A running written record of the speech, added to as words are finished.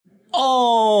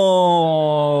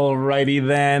Alrighty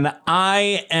then.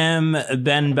 I am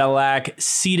Ben Bellac,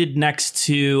 seated next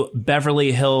to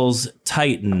Beverly Hills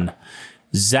Titan,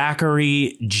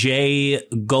 Zachary J.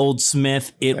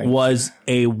 Goldsmith. It was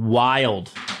a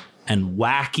wild and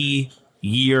wacky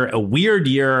year, a weird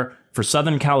year for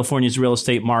Southern California's real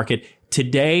estate market.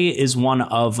 Today is one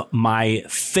of my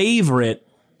favorite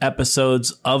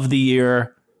episodes of the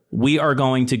year. We are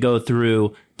going to go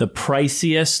through the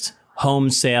priciest home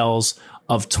sales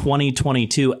of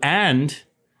 2022. And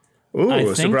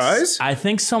surprise! I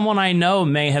think someone I know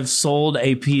may have sold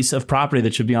a piece of property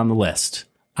that should be on the list.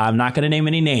 I'm not going to name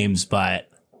any names, but...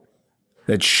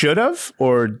 That should have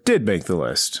or did make the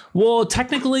list? Well,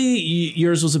 technically,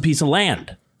 yours was a piece of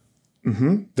land.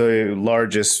 Mm-hmm. The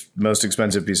largest, most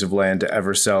expensive piece of land to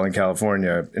ever sell in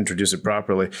California. Introduce it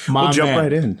properly. We'll jump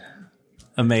right in.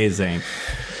 Amazing.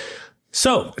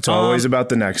 So it's always about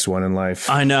the next one in life.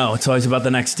 I know. It's always about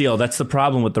the next deal. That's the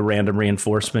problem with the random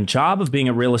reinforcement job of being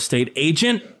a real estate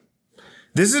agent.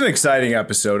 This is an exciting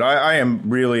episode. I am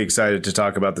really excited to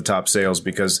talk about the top sales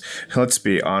because, let's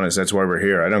be honest, that's why we're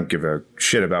here. I don't give a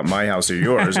shit about my house or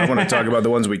yours. I want to talk about the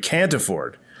ones we can't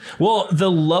afford. Well,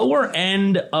 the lower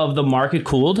end of the market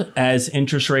cooled as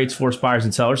interest rates forced buyers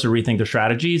and sellers to rethink their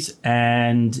strategies.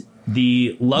 And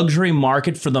the luxury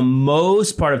market, for the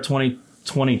most part of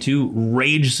 2022,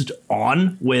 raged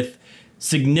on with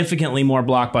significantly more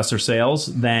blockbuster sales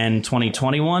than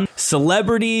 2021.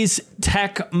 Celebrities,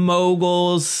 tech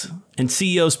moguls, and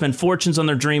CEOs spent fortunes on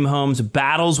their dream homes.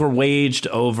 Battles were waged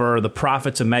over the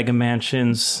profits of mega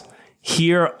mansions.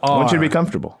 I want you to be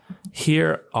comfortable.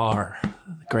 Here are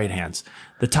great hands.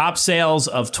 The top sales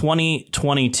of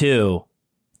 2022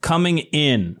 coming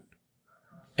in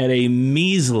at a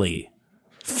measly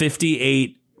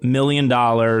 $58 million.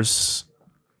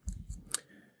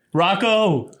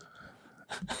 Rocco!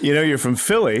 You know, you're from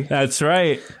Philly. That's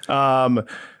right.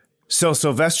 So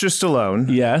Sylvester Stallone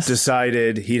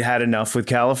decided he'd had enough with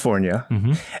California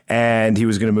and he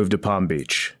was going to move to Palm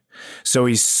Beach. So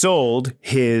he sold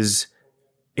his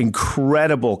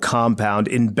incredible compound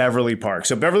in Beverly Park.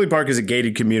 So Beverly Park is a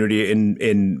gated community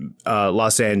in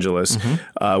Los Angeles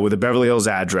with a Beverly Hills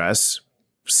address,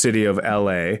 city of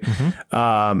LA.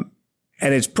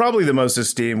 And it's probably the most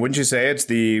esteemed, wouldn't you say? It's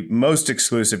the most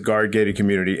exclusive guard-gated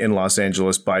community in Los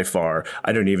Angeles by far.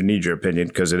 I don't even need your opinion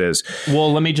because it is.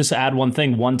 Well, let me just add one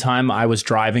thing. One time I was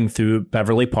driving through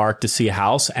Beverly Park to see a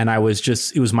house, and it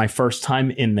was my first time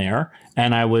in there,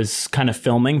 and I was kind of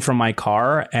filming from my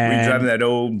car. And were you driving that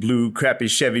old blue crappy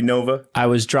Chevy Nova? I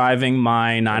was driving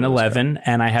my 911,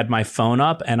 and I had my phone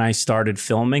up, and I started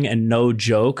filming, and no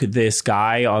joke, this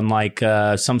guy on like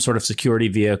some sort of security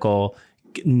vehicle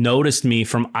noticed me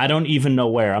from I don't even know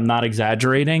where. I'm not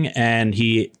exaggerating. And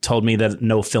he told me that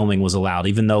no filming was allowed,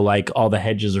 even though like all the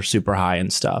hedges are super high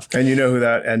and stuff. And you know who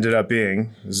that ended up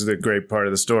being? This is the great part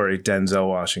of the story. Denzel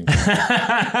Washington.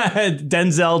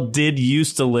 Denzel did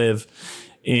used to live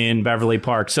in Beverly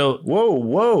Park. So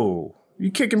whoa. You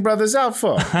kicking brothers out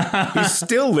for? He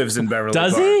still lives in Beverly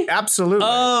Park. Does he? Absolutely.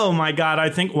 Oh my God.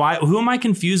 I think who am I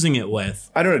confusing it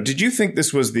with? I don't know. Did you think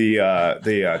this was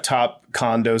the top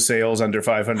condo sales under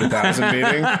 500,000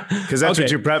 meeting? Because that's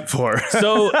what you prep for.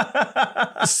 So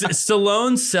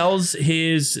Stallone sells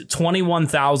his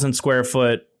 21,000 square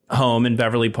foot home in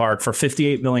Beverly Park for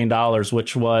 $58 million,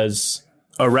 which was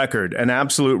a record, an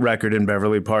absolute record in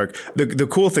Beverly Park. The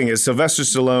cool thing is Sylvester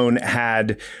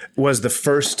Stallone was the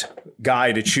first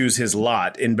guy to choose his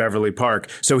lot in Beverly Park.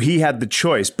 So he had the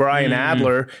choice. Brian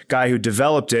Adler, guy who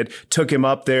developed it, took him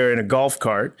up there in a golf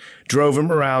cart, drove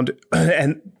him around,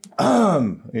 and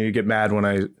you get mad when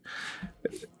I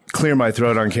clear my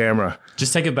throat on camera.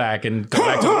 Just take it back and go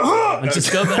back to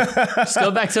just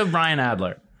go back to Brian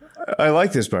Adler. I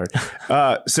like this part.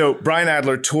 So Brian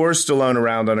Adler tours Stallone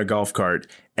around on a golf cart,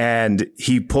 and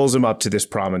he pulls him up to this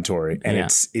promontory, and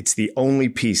it's the only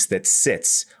piece that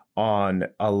sits on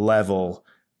a level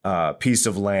piece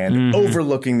of land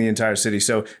overlooking the entire city.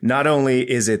 So not only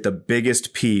is it the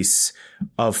biggest piece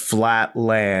of flat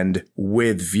land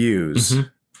with views,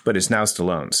 but it's now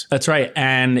Stallone's. That's right.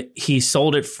 And he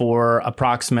sold it for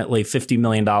approximately $50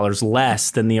 million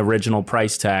less than the original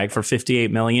price tag, for $58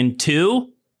 million to...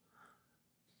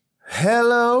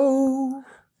 Hello.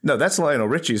 No, that's Lionel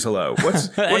Richie's hello. What's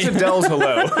Adele's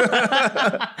hello?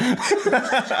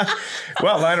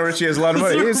 Well, Lionel Richie has a lot of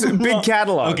money. It's a big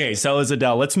catalog. Okay, so is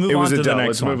Adele. Let's move on to the next one.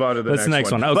 Let's move on to the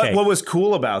next one. Okay. But what was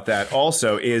cool about that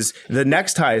also is the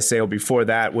next highest sale before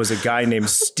that was a guy named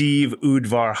Steve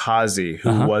Udvar-Hazy,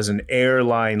 who was an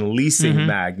airline leasing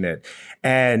magnate.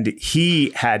 And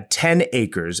he had 10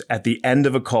 acres at the end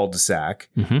of a cul-de-sac.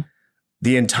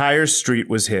 The entire street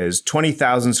was his,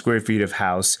 20,000 square feet of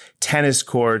house, tennis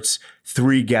courts,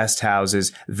 3 guest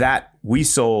houses that we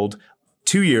sold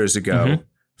 2 years ago,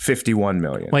 $51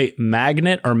 million. Wait,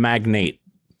 magnet or magnate?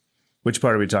 Which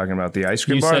part are we talking about? The ice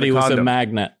cream you bar? You said he was a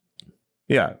magnet.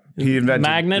 Yeah. He invented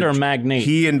magnet or magnate?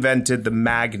 He invented the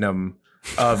magnum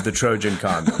of the Trojan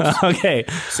condoms. Okay.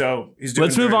 So he's doing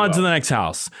Let's move on to the next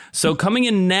house. So coming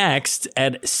in next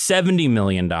at $70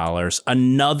 million,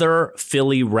 another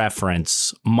Philly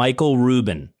reference, Michael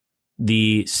Rubin,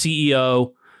 the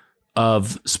CEO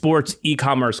of sports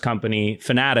e-commerce company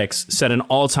Fanatics, set an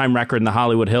all-time record in the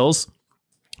Hollywood Hills,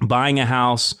 buying a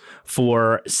house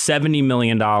for $70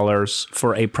 million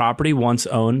for a property once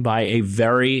owned by a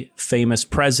very famous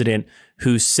president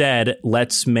who said,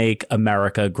 "Let's make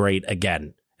America great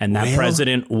again." And that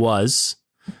president was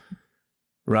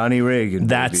Ronnie Reagan.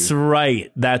 That's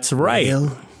right. That's right.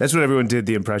 Well, that's what everyone did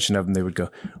the impression of, and they would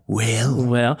go,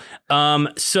 well.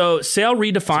 So Sale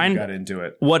redefined got into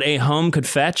it. What a home could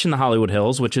fetch in the Hollywood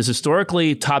Hills, which is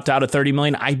historically topped out at $30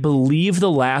 million. I believe the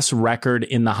last record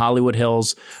in the Hollywood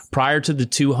Hills prior to the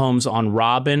 2 homes on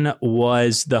Robin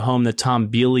was the home that Tom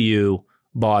Bilyeu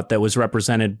bought that was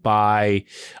represented by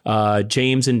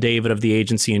James and David of the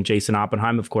agency and Jason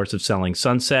Oppenheim, of course, of Selling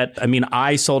Sunset. I mean,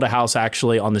 I sold a house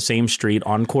actually on the same street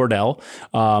on Cordell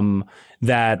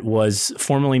that was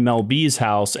formerly Mel B's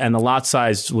house, and the lot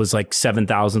size was like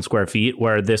 7,000 square feet,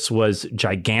 where this was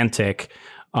gigantic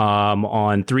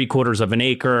on 3/4 of an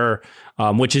acre,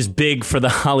 which is big for the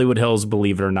Hollywood Hills,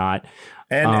 believe it or not.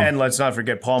 And let's not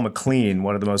forget Paul McLean,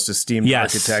 one of the most esteemed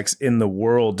architects in the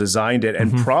world, designed it,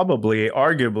 and probably,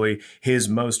 arguably, his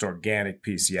most organic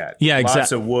piece yet. Yeah, exactly.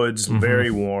 Lots of woods,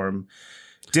 very warm.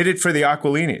 Did it for the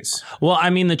Aquilinis. Well, I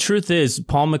mean, the truth is,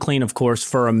 Paul McLean, of course,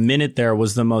 for a minute there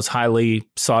was the most highly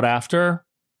sought after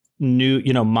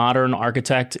modern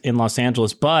architect in Los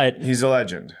Angeles, but he's a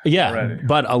legend. Yeah, already.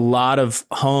 But a lot of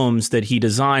homes that he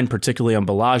designed, particularly on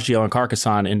Bellagio and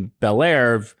Carcassonne in Bel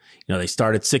Air, they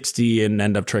start at 60 and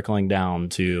end up trickling down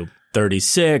to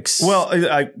 36. Well,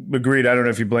 I agreed. I don't know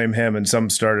if you blame him, and some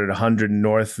started 100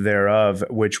 north thereof,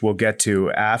 which we'll get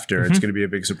to after. It's going to be a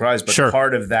big surprise, but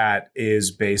part of that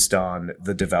is based on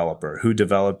the developer, who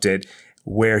developed it,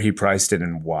 where he priced it,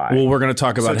 and why. Well, we're going to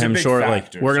talk about him shortly.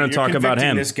 We're going to talk about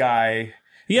him. This guy.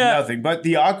 Nothing. But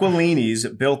the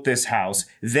Aquilinis built this house.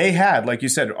 They had, like you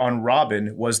said, on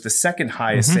Robin was the second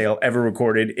highest sale ever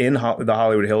recorded in the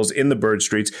Hollywood Hills, in the Bird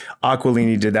Streets.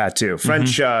 Aquilini did that too.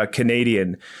 French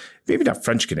Canadian. Maybe not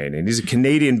French Canadian. He's a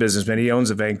Canadian businessman. He owns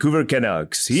the Vancouver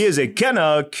Canucks. He is a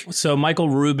Canuck. So Michael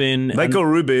Rubin.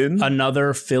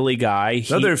 Another Philly guy.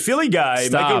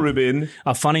 Michael Rubin.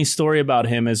 A funny story about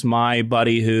him is my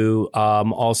buddy who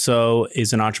also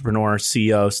is an entrepreneur,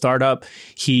 CEO, startup.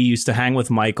 He used to hang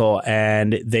with Michael,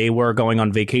 and they were going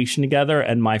on vacation together.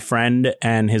 And my friend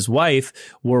and his wife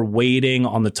were waiting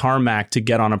on the tarmac to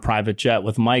get on a private jet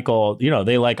with Michael.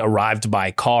 They arrived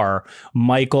by car.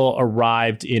 Michael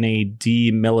arrived in a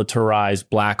demilitarized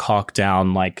Black Hawk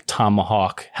Down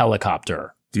Tomahawk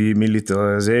helicopter.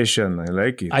 Demilitarization, I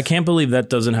like it. I can't believe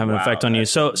that doesn't have an effect on you.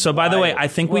 So by the way, I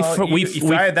think if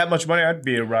I had that much money, I'd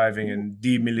be arriving in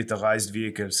demilitarized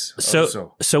vehicles.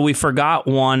 So we forgot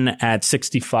one at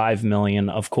 $65 million,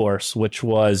 of course, which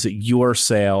was your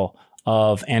sale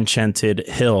of Enchanted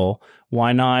Hill.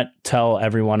 Why not tell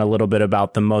everyone a little bit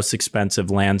about the most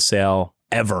expensive land sale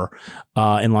ever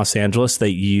in Los Angeles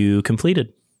that you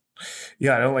completed?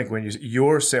 Yeah, I don't like when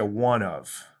your sale, one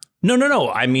of.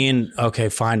 No. I mean, okay,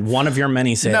 fine. One of your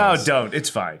many sales. No, don't. It's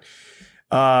fine.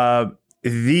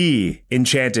 The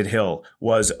Enchanted Hill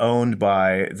was owned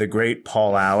by the great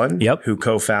Paul Allen, who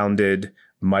co-founded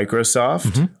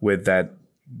Microsoft with that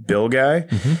Bill guy.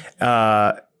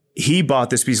 He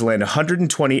bought this piece of land,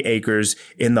 120 acres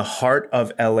in the heart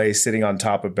of LA, sitting on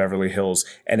top of Beverly Hills,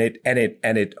 and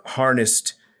it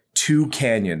harnessed 2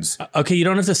 canyons. Okay, you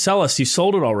don't have to sell us. You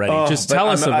sold it already. Just tell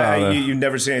us about it. You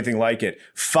never see anything like it.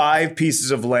 5 pieces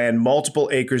of land, multiple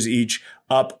acres each,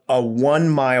 up a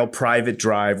 1-mile private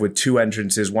drive with 2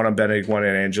 entrances, one on Benedict, one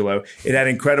on Angelo. It had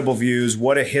incredible views.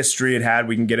 What a history it had.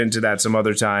 We can get into that some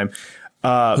other time.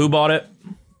 Who bought it?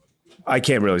 I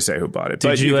can't really say who bought it.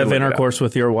 Did you have intercourse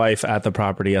with your wife at the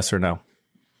property, yes or no?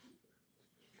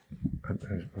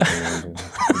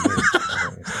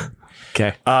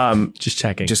 Okay. Just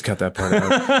checking. Just cut that part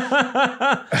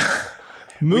out.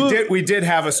 We did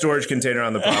have a storage container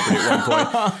on the property at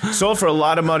one point. Sold for a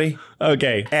lot of money.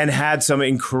 Okay. And had some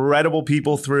incredible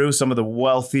people through, some of the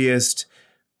wealthiest,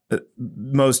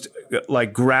 most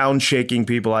ground shaking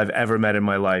people I've ever met in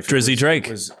my life. Drizzy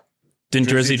Drake. Didn't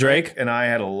Drizzy Drake and I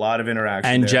had a lot of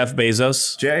interaction. And there. Jeff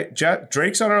Bezos.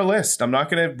 Drake's on our list. I'm not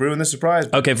going to ruin the surprise.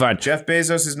 Okay, fine. Jeff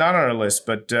Bezos is not on our list,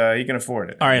 but he can afford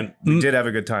it. All right, we did have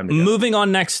a good time together. Moving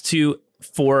on next to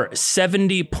for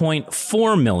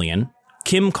 $70.4 million.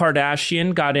 Kim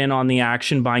Kardashian got in on the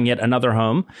action, buying yet another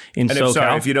home in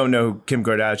SoCal. If you don't know who Kim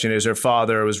Kardashian is, her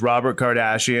father was Robert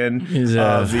Kardashian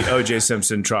of the O.J.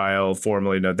 Simpson trial,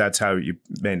 formerly known. That's how you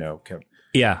may know Kim.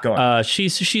 Yeah,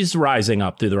 she's rising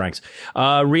up through the ranks.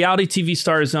 Reality TV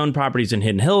stars own properties in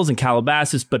Hidden Hills and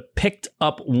Calabasas, but picked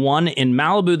up one in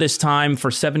Malibu this time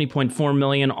for $70.4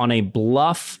 million on a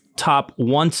bluff top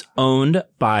once owned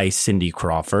by Cindy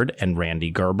Crawford and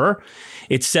Randy Gerber.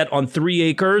 It's set on 3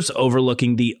 acres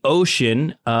overlooking the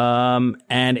ocean,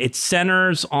 and it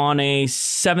centers on a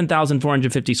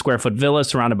 7,450 square foot villa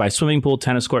surrounded by swimming pool,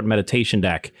 tennis court, and meditation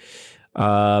deck.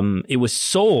 It was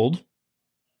sold.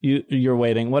 You're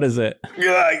waiting. What is it?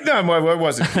 No, it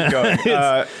wasn't. Keep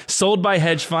going. Sold by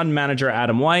hedge fund manager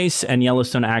Adam Weiss and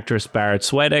Yellowstone actress Barrett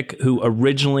Swedick, who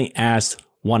originally asked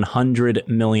 $100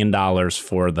 million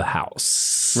for the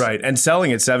house. Right. And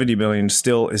selling at $70 million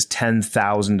still is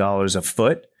 $10,000 a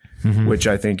foot, which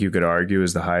I think you could argue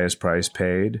is the highest price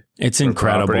paid. It's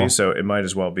incredible. Property, so it might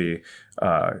as well be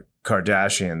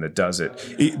Kardashian that does it.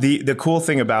 The cool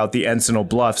thing about the Encinal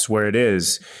Bluffs, where it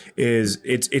is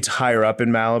it's higher up in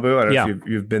Malibu. I don't know if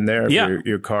you've been there, if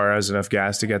your car has enough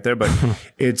gas to get there, but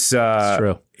it's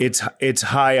true. It's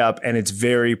high up and it's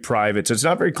very private. So it's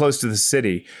not very close to the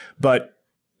city, but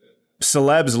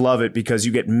celebs love it because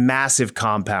you get massive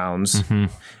compounds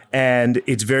and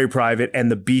it's very private,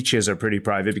 and the beaches are pretty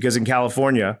private because in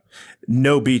California,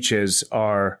 no beaches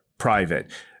are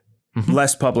private.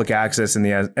 Less public access in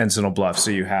the Encinal Bluffs.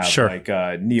 So you have like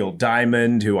Neil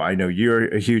Diamond, who I know you're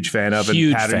a huge fan of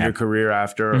and patterned your career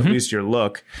after, or at least your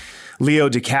look. Leo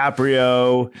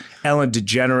DiCaprio, Ellen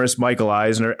DeGeneres, Michael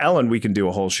Eisner. Ellen, we can do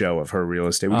a whole show of her real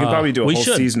estate. We can probably do a whole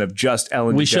season of just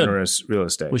Ellen DeGeneres real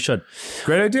estate. We should.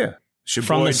 Great idea.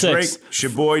 From the six.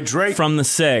 Shaboy Drake. From the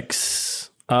six.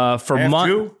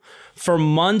 For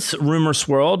months, rumor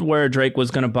swirled where Drake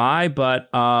was going to buy, but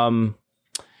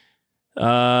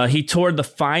he toured the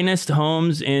finest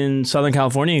homes in Southern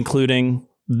California, including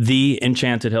the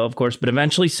Enchanted Hill, of course, but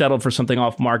eventually settled for something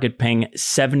off market, paying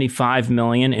 $75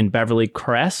 million in Beverly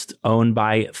Crest, owned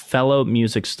by fellow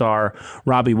music star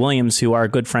Robbie Williams, who our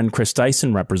good friend Chris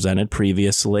Dyson represented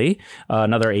previously,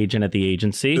 another agent at the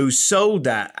agency. Who sold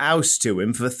that house to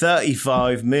him for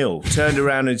 $35 million, turned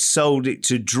around and sold it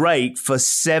to Drake for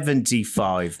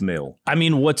 $75 million. I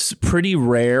mean, what's pretty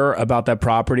rare about that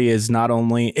property is not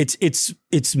only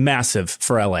it's massive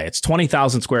for LA. It's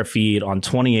 20,000 square feet on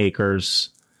 20 acres.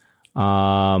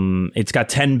 It's got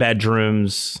 10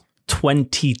 bedrooms,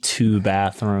 22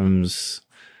 bathrooms,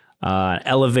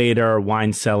 elevator,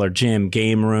 wine cellar, gym,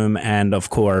 game room, and of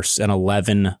course, an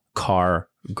 11-car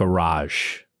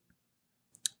garage.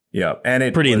 Yeah, and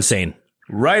it's pretty insane.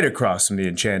 Right across from the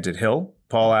Enchanted Hill,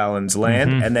 Paul Allen's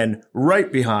land, and then right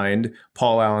behind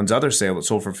Paul Allen's other sale that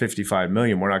sold for $55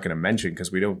 million. We're not going to mention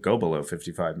because we don't go below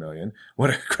 $55 million.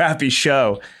 What a crappy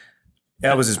show.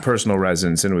 That was his personal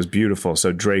residence, and it was beautiful.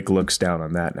 So Drake looks down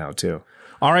on that now, too.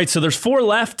 All right, so there's 4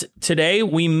 left today.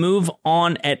 We move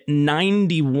on at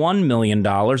 $91 million.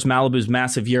 Malibu's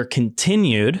massive year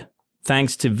continued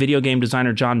thanks to video game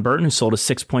designer John Burton, who sold a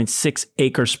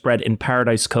 6.6-acre spread in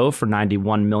Paradise Cove for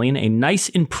 $91 million, a nice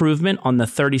improvement on the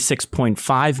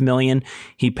 $36.5 million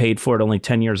he paid for it only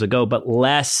 10 years ago, but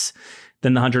less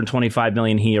than the $125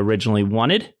 million he originally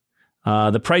wanted.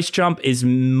 The price jump is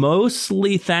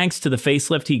mostly thanks to the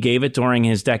facelift he gave it during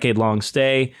his decade-long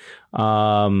stay.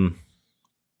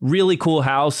 Really cool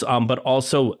house, but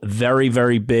also very,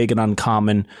 very big and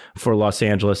uncommon for Los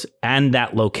Angeles and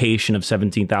that location of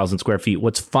 17,000 square feet.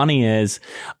 What's funny is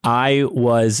I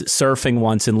was surfing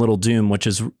once in Little Doom, which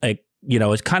is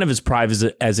it's kind of as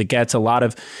private as it gets. A lot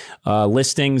of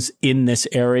listings in this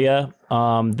area.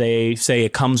 They say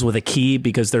it comes with a key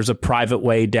because there's a private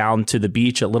way down to the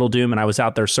beach at Little Doom. And I was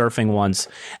out there surfing once,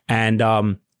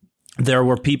 and there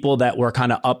were people that were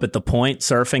kind of up at the point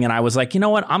surfing. And I was like, you know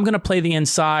what? I'm going to play the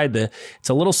inside. It's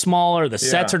a little smaller. The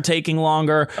sets are taking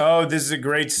longer. Oh, this is a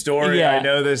great story. Yeah. I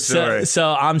know this story.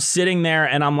 So I'm sitting there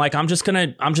and I'm like, I'm just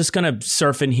going to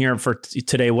surf in here for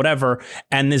today, whatever.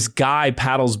 And this guy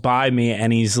paddles by me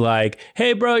and he's like,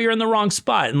 hey, bro, you're in the wrong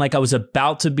spot. And like, I was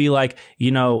about to be like,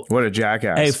 what a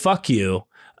jackass. Hey, fuck you.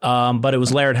 But it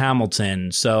was Laird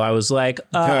Hamilton. So I was like,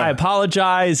 I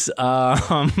apologize.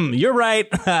 You're right.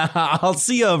 I'll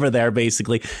see you over there,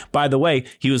 basically. By the way,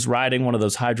 he was riding one of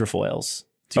those hydrofoils.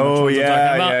 Oh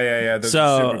yeah. Those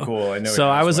are super cool. I know. So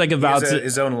I was like about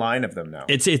his own line of them now.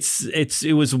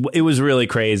 It was really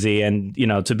crazy, and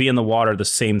to be in the water, the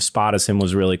same spot as him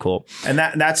was really cool. And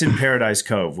that's in Paradise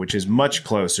Cove, which is much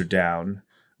closer down.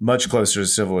 Much closer to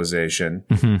civilization,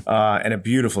 and a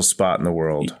beautiful spot in the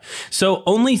world. So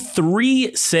only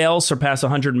 3 sales surpassed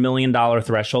 $100 million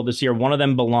threshold this year. One of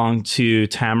them belonged to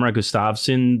Tamara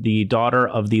Gustafson, the daughter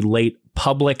of the late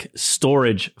Public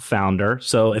Storage founder.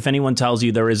 So if anyone tells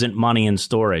you there isn't money in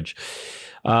storage,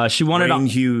 she wanted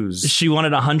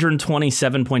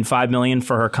 $127.5 million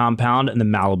for her compound in the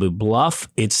Malibu Bluff.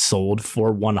 It sold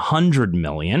for $100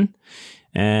 million.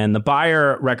 And the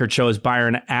buyer record shows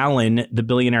Byron Allen, the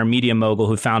billionaire media mogul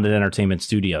who founded Entertainment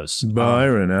Studios.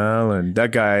 Byron Allen.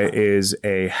 That guy is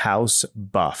a house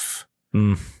buff.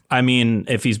 I mean,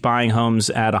 if he's buying homes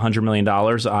at $100 million,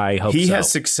 I hope he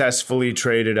has successfully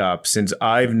traded up since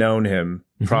I've known him,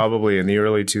 probably in the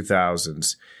early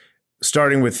 2000s,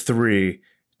 starting with 3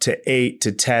 to 8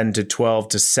 to 10 to 12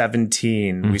 to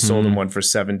 17. We sold him one for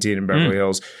 17 in Beverly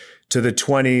Hills, to the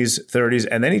 20s, 30s.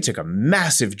 And then he took a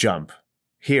massive jump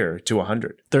here to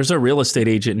 100. There's a real estate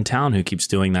agent in town who keeps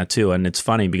doing that too. And it's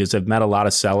funny because I've met a lot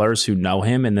of sellers who know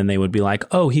him, and then they would be like,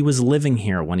 oh, he was living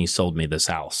here when he sold me this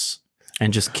house,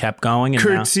 and just kept going. And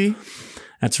Curtsy.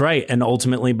 That's right. And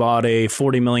ultimately bought a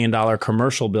 $40 million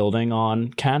commercial building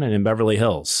on Cannon in Beverly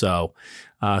Hills. So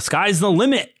sky's the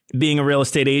limit being a real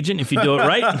estate agent if you do it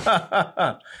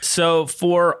right. So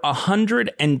for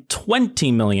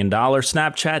 $120 million,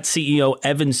 Snapchat CEO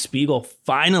Evan Spiegel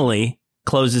finally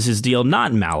closes his deal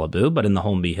not in Malibu, but in the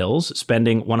Holmby Hills,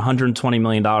 spending $120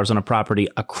 million on a property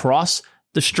across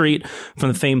the street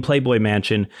from the famed Playboy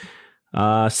Mansion.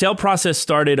 Sale process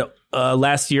started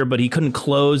last year, but he couldn't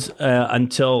close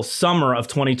until summer of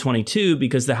 2022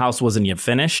 because the house wasn't yet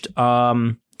finished.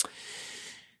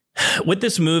 With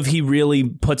this move, he really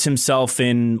puts himself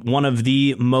in one of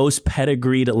the most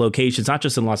pedigreed locations, not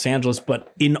just in Los Angeles,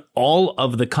 but in all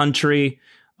of the country.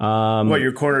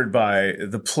 You're cornered by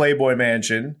the Playboy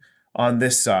Mansion on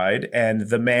this side and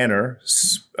the Manor,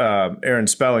 Aaron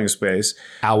Spelling's space.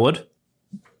 Alwood.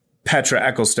 Petra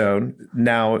Ecclestone,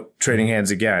 now trading hands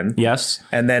again. Yes.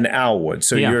 And then Alwood.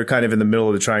 So you're kind of in the middle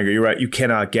of the triangle. You're right. You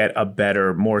cannot get a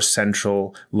better, more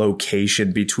central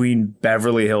location between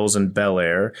Beverly Hills and Bel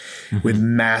Air with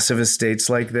massive estates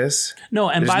like this. No,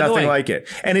 and there's by the way, nothing like it.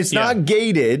 And it's not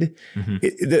gated.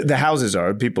 The houses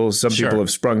are. Some people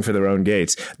have sprung for their own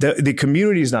gates. The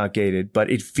community is not gated, but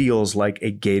it feels like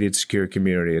a gated, secure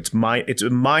community. It's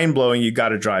mind blowing. You got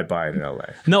to drive by it in LA.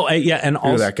 No, and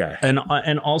also that guy.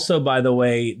 And also, by the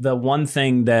way, the one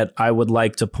thing that I would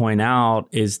like to point out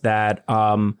is that,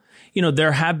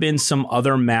 there have been some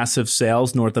other massive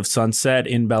sales north of Sunset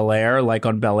in Bel Air, like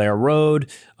on Bel Air Road.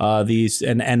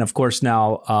 And of course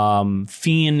now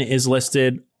Fiend is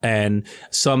listed, and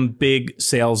some big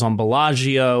sales on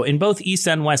Bellagio in both East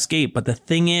and West Gate. But the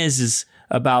thing is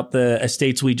about the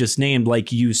estates we just named,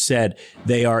 like you said,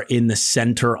 they are in the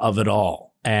center of it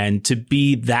all. And to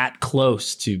be that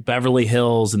close to Beverly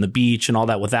Hills and the beach and all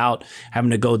that without having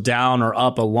to go down or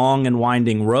up a long and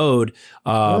winding road,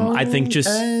 I think just...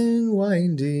 and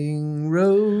winding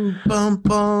road, bum,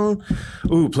 bum.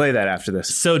 Ooh, play that after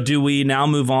this. So do we now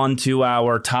move on to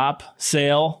our top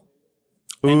sale?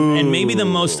 And maybe the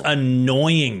most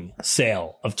annoying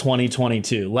sale of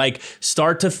 2022. Like,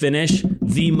 start to finish,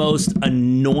 the most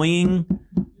annoying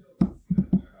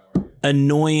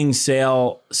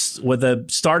sale with a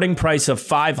starting price of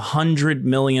 $500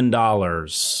 million.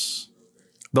 The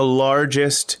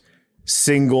largest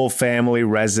single family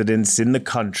residence in the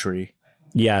country.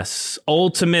 Yes.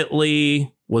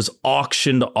 Ultimately was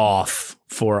auctioned off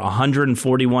for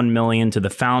 $141 million to the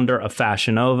founder of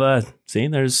Fashion Nova. See,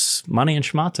 there's money in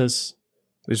schmatas.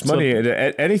 There's money in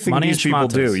anything money these people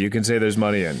do. You can say there's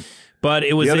money in. But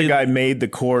it was the other guy made the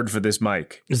cord for this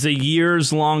mic. It's a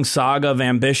years-long saga of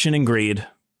ambition and greed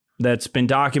that's been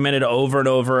documented over and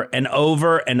over and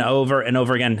over and over and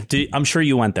over again. I'm sure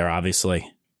you went there,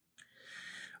 obviously.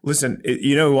 Listen,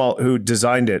 you know who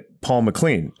designed it? Paul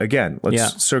McLean. Again,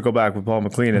 let's circle back with Paul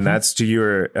McLean, and that's to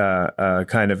your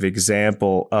kind of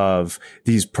example of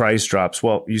these price drops.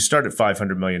 Well, you start at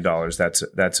 $500 million.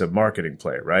 That's a marketing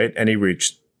play, right? And he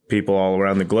reached people all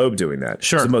around the globe doing that.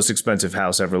 Sure. It's the most expensive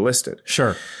house ever listed.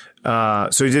 Sure.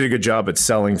 So he did a good job at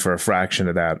selling for a fraction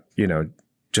of that,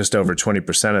 just over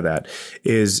 20% of that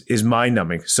is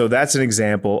mind-numbing. So that's an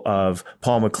example of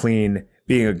Paul McLean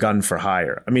being a gun for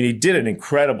hire. I mean, he did an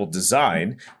incredible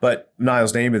design, but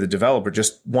Niles Naimi, the developer,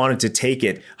 just wanted to take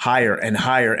it higher and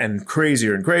higher and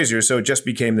crazier and crazier. So it just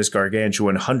became this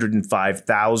gargantuan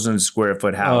 105,000 square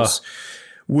foot house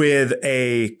with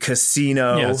a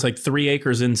casino. Yeah, it's like 3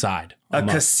 acres inside. A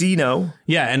casino.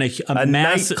 Yeah, and a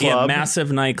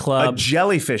massive nightclub. A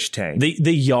jellyfish tank.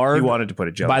 The yard. He wanted to put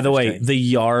a jellyfish tank. By the way, the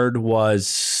yard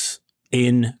was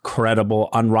incredible,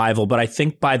 unrivaled. But I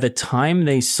think by the time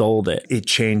they sold it, it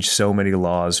changed so many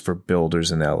laws for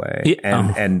builders in LA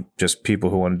and just people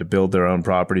who wanted to build their own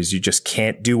properties. You just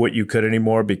can't do what you could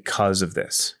anymore because of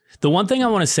this. The one thing I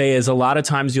want to say is a lot of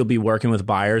times you'll be working with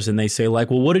buyers and they say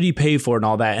like, well, what did he pay for and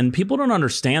all that? And people don't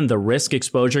understand the risk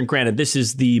exposure. And granted, this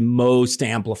is the most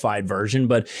amplified version,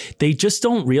 but they just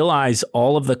don't realize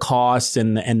all of the costs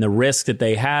and the risk that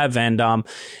they have. And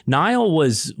Niall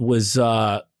was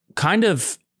kind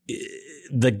of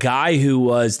the guy who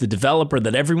was the developer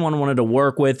that everyone wanted to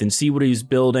work with and see what he was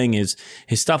building, his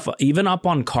stuff, even up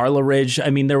on Carla Ridge. I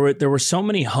mean, there were so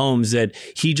many homes that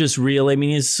he just really, I mean,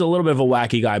 he's a little bit of a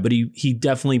wacky guy, but he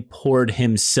definitely poured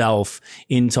himself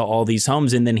into all these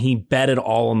homes, and then he bet it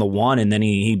all on the one, and then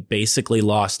he basically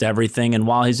lost everything. And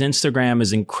while his Instagram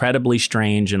is incredibly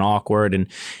strange and awkward and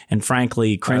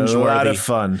frankly cringeworthy, a lot of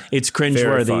fun. It's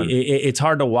cringeworthy. It's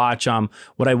hard to watch.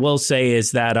 What I will say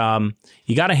is that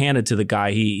you got to hand it to the guy.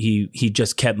 He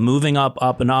just kept moving up,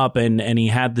 and he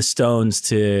had the stones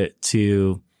to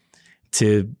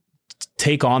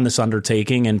take on this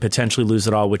undertaking and potentially lose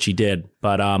it all, which he did.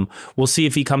 But we'll see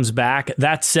if he comes back.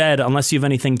 That said, unless you have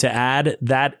anything to add,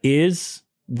 that is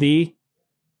the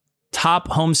top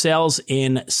home sales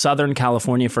in Southern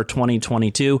California for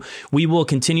 2022. We will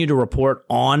continue to report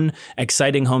on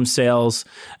exciting home sales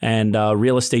and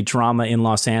real estate drama in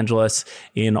Los Angeles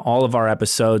in all of our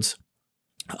episodes.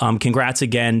 Congrats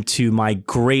again to my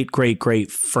great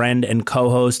friend and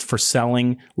co-host for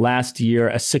selling last year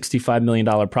a $65 million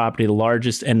property, the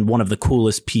largest and one of the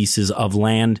coolest pieces of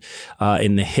land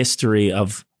in the history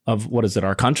of what is it,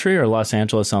 our country or Los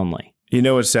Angeles only? You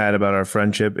know what's sad about our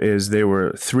friendship is there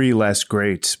were 3 less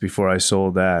greats before I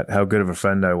sold that. How good of a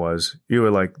friend I was. You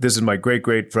were like, this is my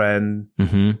great friend,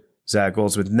 Zach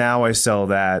Goldsmith. Now I sell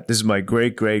that. This is my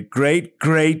great terrific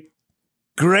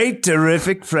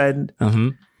friend.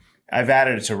 I've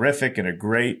added a terrific and a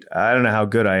great. I don't know how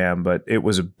good I am, but it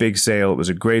was a big sale. It was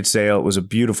a great sale. It was a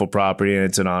beautiful property, and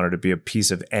it's an honor to be a piece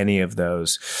of any of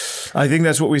those. I think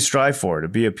that's what we strive for, to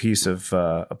be a piece of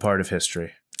a part of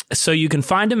history. So you can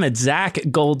find him at Zach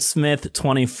Goldsmith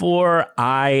 24.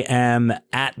 I am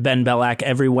at Ben Bellack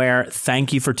everywhere.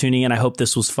 Thank you for tuning in. I hope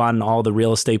this was fun. All the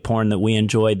real estate porn that we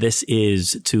enjoy. This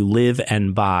is To Live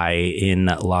and Buy in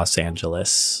Los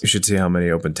Angeles. You should see how many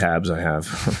open tabs I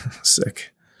have.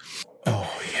 Sick.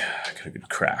 Oh, yeah. I got a good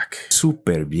crack.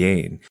 Super bien.